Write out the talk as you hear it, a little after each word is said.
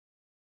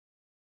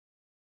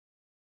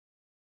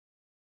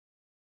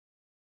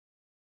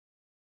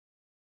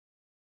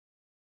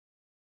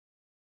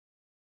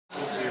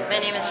My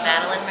name is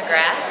Madeline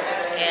McGrath,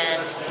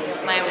 and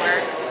my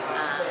work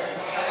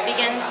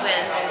begins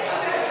with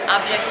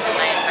objects in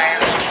my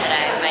environment that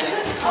I find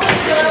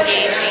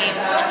engaging,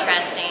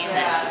 interesting,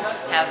 that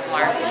have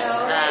marks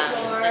that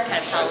kind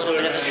of tell a little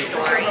bit of a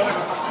story.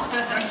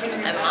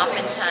 I'm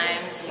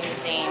oftentimes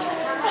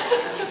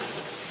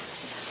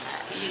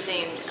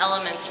using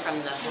elements from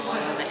the home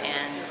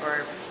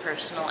or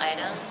personal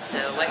items. So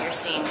what you're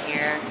seeing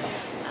here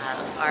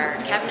are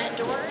cabinet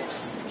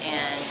doors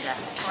and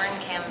torn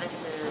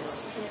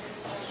canvases,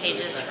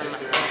 pages from a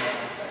book,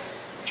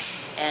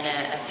 and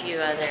a few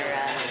other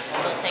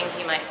little things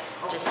you might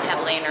just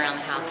have laying around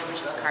the house,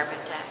 such as carpet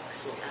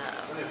tacks.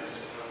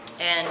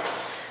 And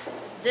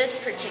this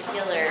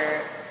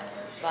particular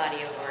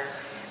body of work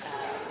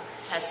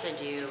has to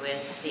do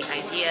with the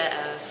idea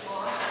of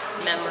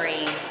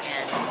memory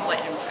and what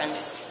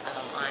imprints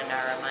on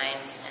our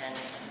minds, and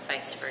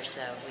vice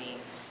versa. We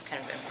kind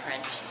of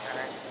imprint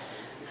our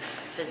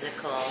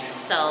physical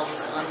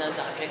selves on those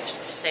objects.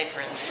 Say, for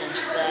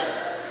instance, the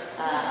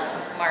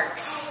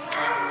marks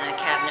and the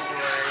cabinet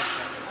doors,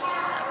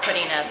 and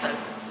putting up of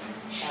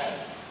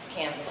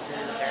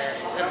canvases or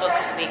the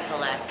books we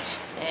collect.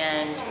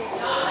 And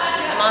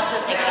I'm also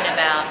thinking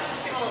about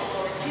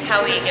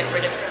how we get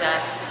rid of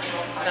stuff,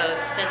 both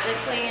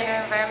physically in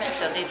our environment.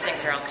 So these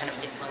things are all kind of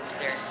defunct.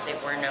 They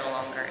were no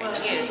longer in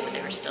use, but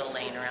they were still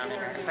laying around in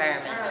our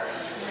environment.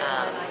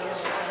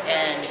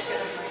 And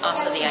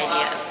also the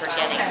idea of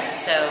forgetting.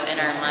 So in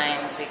our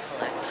minds, we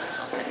collect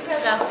all kinds of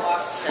stuff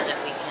so that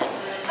we can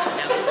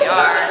know who we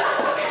are,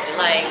 what we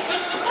like.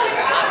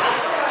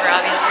 For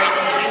obvious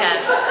reasons, we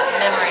have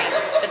memory,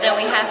 but then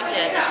we have to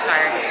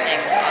discard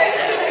things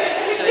also.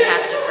 So we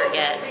have to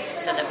forget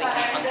so that we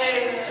can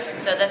function.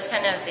 So that's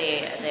kind of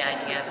the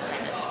idea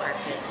behind this work,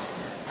 is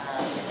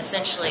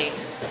essentially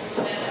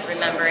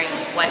remembering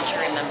what to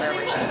remember,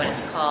 which is what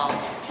it's called,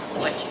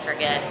 what to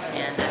forget,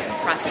 and the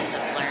process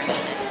of learning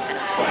and kind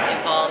of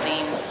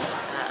evolving,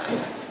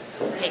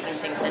 taking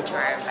things into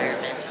our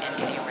environment and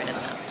getting rid of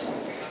them.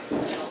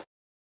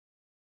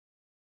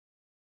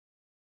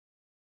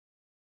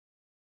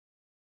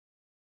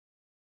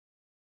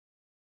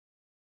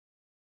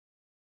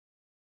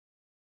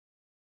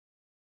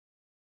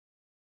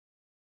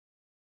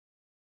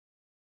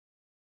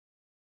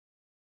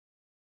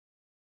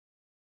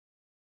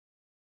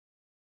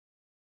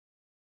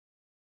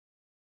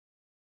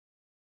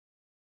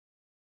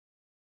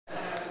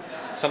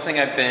 Something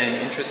I've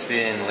been interested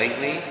in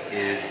lately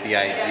is the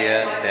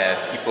idea that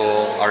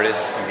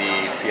artists can be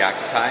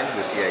preoccupied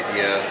with the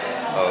idea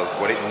of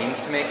what it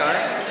means to make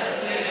art.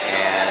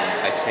 And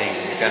I think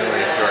generally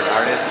if you're an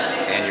artist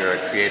and you're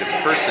a creative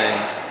person,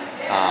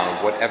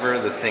 whatever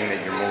the thing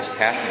that you're most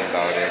passionate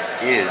about it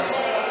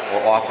is,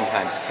 or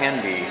oftentimes can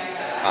be,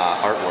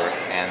 artwork,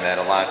 and that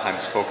a lot of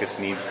times focus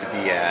needs to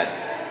be at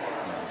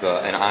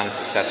an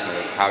honest assessment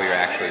of how you're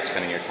actually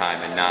spending your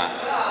time and not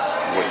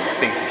what you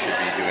think you should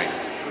be doing.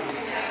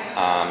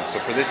 So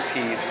for this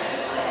piece,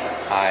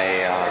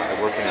 I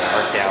work in an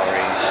art gallery,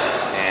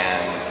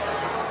 and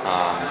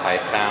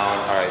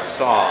I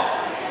saw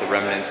the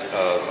remnants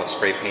of a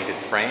spray-painted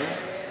frame,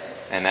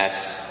 and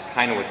that's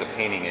kind of what the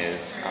painting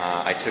is.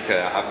 I took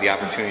the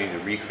opportunity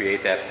to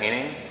recreate that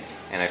painting,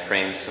 and I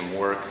framed some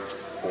work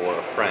for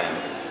a friend,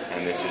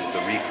 and this is the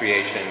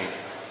recreation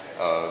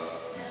of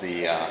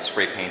the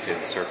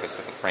spray-painted surface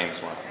that the frames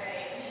were on.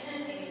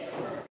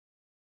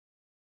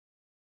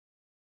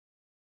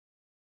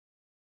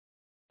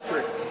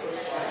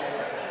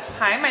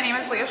 Hi, my name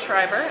is Leah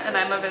Schreiber, and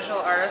I'm a visual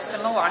artist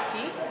in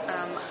Milwaukee.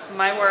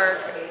 My work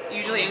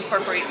usually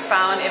incorporates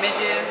found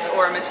images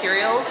or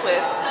materials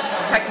with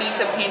techniques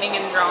of painting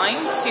and drawing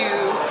to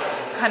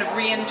kind of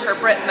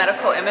reinterpret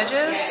medical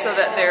images so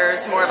that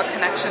there's more of a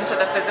connection to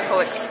the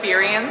physical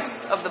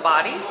experience of the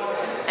body.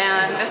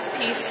 And this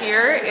piece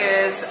here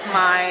is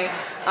my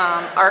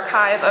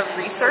archive of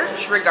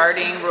research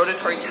regarding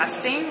rotatory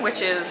testing,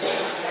 which is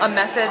a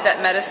method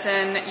that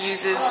medicine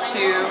uses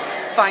to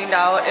find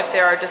out if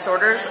there are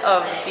disorders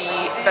of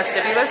the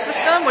vestibular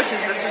system, which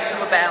is the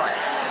system of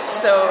balance.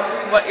 So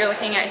what you're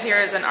looking at here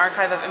is an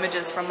archive of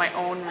images from my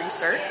own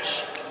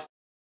research.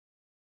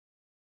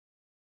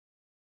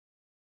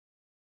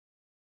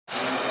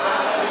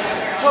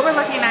 What we're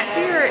looking at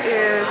here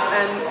is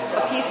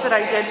a piece that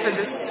I did for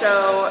this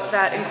show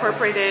that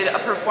incorporated a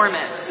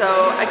performance. So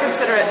I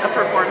consider it a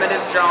performative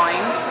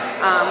drawing.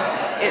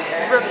 It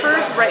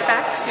refers right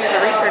back to the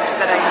research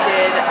that I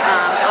did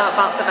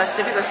about the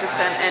vestibular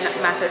system and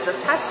methods of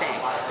testing,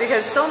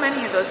 because so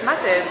many of those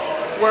methods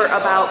were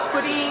about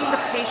putting the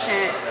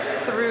patient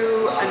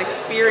through an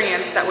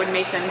experience that would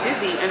make them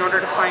dizzy in order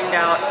to find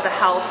out the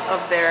health of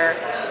their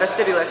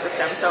vestibular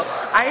system. So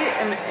I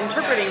am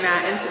interpreting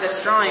that into this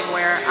drawing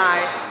where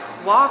I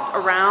walked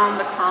around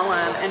the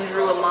column and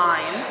drew a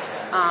line.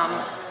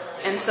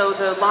 And so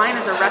the line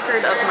is a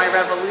record of my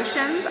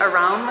revolutions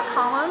around the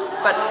column,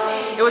 but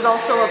it was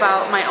also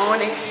about my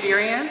own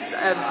experience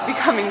of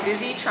becoming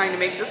dizzy trying to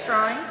make this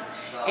drawing.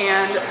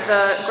 And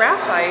the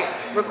graphite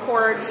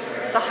records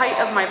the height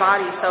of my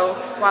body. So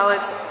while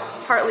it's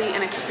partly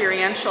an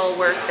experiential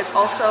work, it's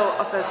also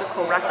a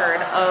physical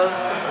record of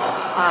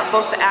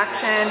both the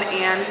action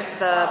and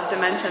the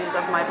dimensions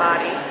of my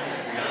body.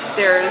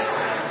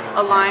 There's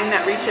a line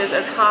that reaches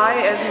as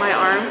high as my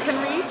arm can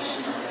reach,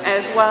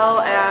 as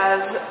well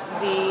as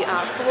the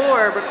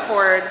floor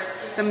records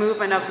the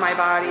movement of my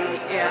body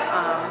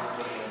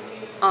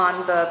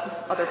on the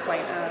other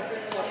plane.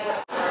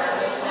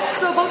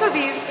 So both of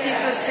these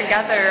pieces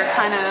together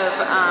kind of,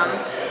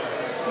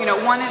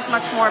 one is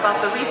much more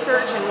about the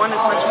research and one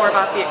is much more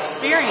about the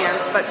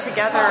experience, but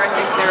together I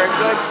think they're a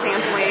good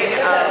sampling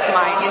of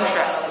my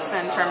interests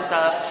in terms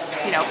of,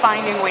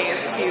 finding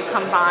ways to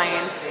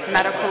combine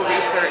medical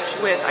research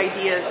with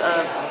ideas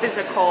of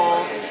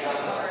physical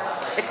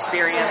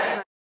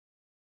experience.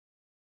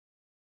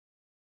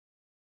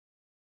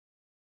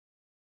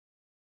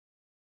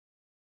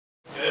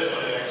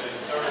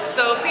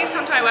 So please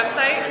come to my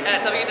website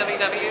at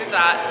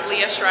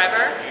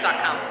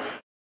www.leahschreiber.com.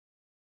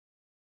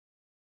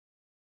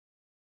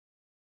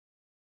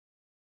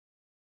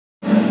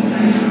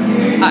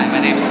 Hi,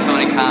 my name is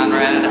Tony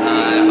Conrad.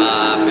 I'm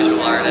a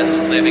visual artist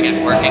living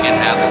and working in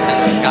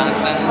Appleton,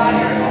 Wisconsin.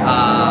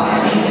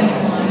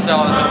 So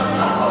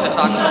to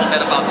talk a little bit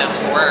about this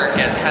work,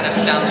 it kind of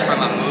stems from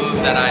a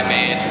move that I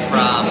made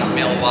from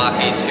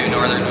Milwaukee to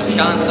northern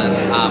Wisconsin,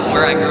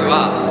 where I grew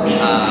up.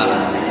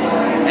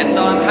 And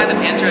so I'm kind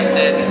of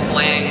interested in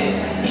playing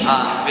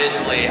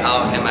visually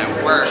out in my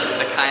work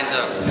the kinds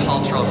of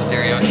cultural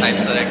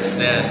stereotypes that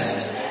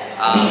exist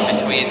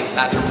between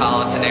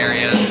metropolitan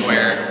areas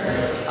where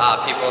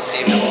people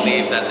seem to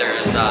believe that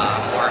there's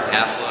more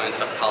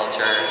affluence of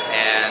culture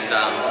and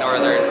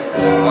northern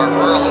or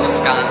rural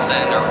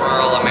Wisconsin or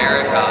rural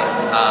America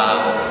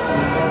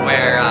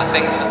where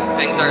things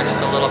are just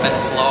a little bit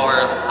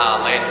slower,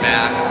 laid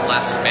back,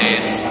 less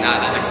space,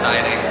 not as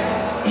exciting.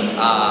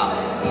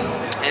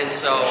 And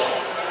so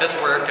this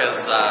work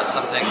is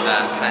something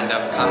that kind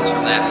of comes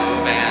from that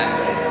move, and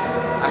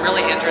I'm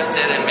really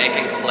interested in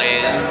making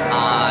plays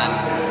on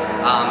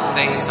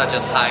things such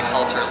as high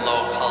culture,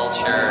 low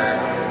culture,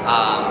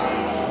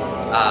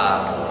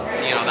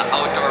 the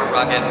outdoor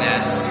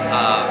ruggedness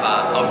of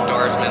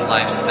outdoorsman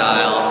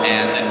lifestyle,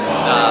 and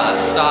the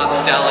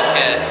soft,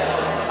 delicate,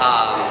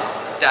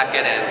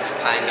 decadent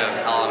kind of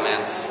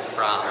elements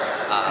from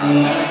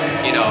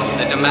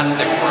the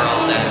domestic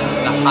world and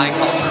the high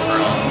culture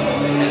world.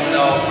 And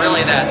so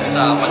really that's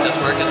what this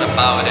work is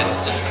about.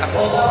 It's just kind of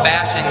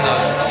bashing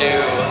those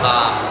two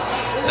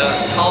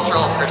those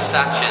cultural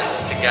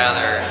perceptions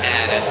together,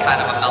 and it's kind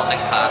of a melting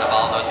pot of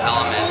all those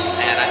elements,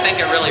 and I think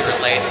it really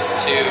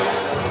relates to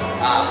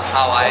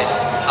how I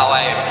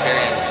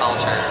experience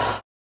culture.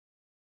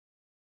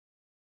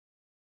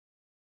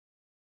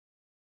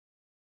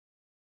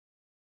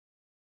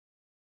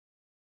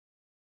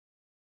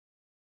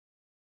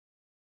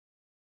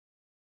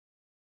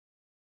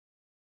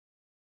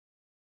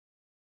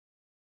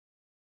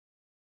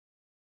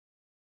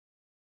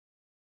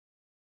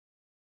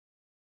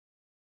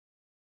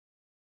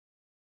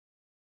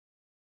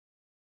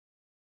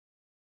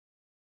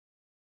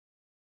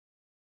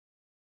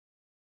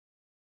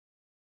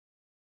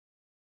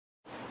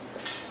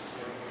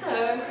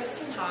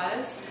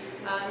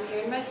 I'm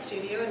here in my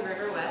studio in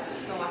River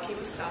West, Milwaukee,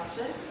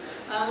 Wisconsin,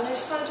 and I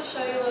just wanted to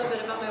show you a little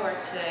bit about my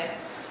work today.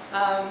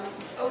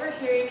 Over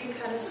here you can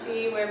kind of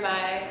see where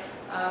my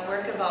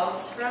work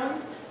evolves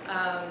from.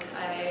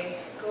 I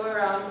go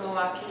around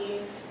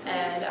Milwaukee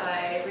and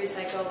I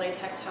recycle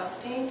latex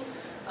house paint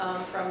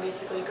from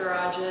basically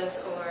garages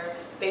or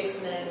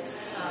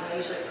basements. I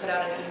usually put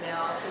out an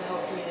email to the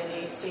whole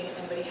community seeing if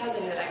anybody has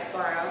any that I could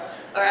borrow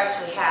or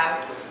actually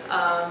have,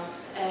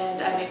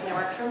 and I make my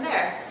work from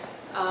there.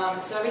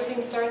 So everything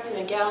starts in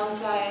a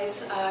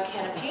gallon-size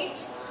can of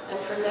paint, and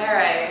from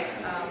there I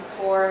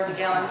pour the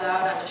gallons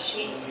out onto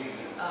sheets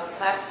of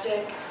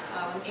plastic.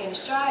 When paint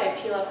is dry, I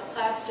peel up the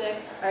plastic,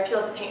 or I peel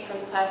up the paint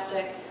from the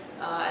plastic,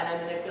 and I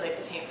manipulate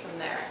the paint from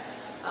there.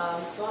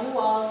 So on the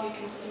walls you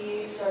can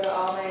see sort of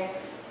all my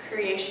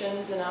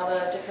creations and all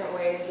the different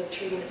ways of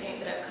treating the paint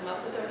that I've come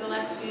up with over the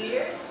last few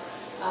years.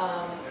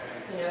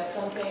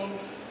 Some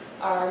things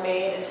are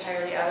made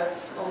entirely out of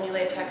only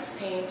latex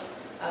paint.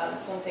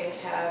 Some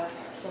things have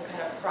some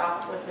kind of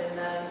prop within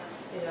them,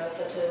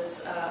 such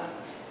as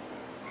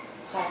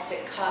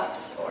plastic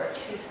cups or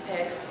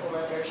toothpicks,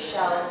 or there's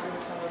shelves in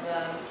some of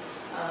them.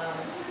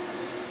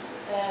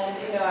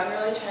 I'm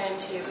really trying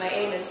to, my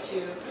aim is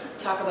to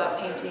talk about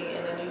painting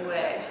in a new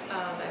way.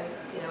 I'm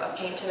a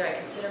painter, I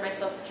consider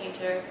myself a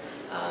painter,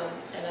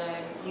 and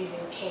I'm using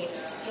paint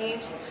to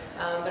paint,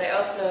 but I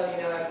also,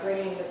 I'm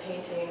bringing the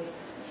paintings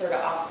sort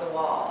of off the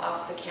wall,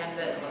 off the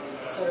canvas,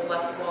 sort of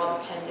less wall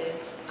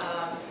dependent,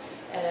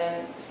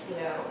 and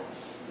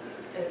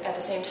at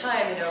the same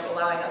time,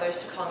 allowing others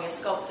to call me a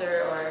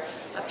sculptor or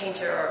a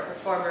painter or a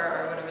performer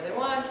or whatever they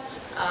want,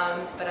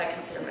 but I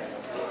consider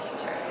myself to be a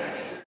painter.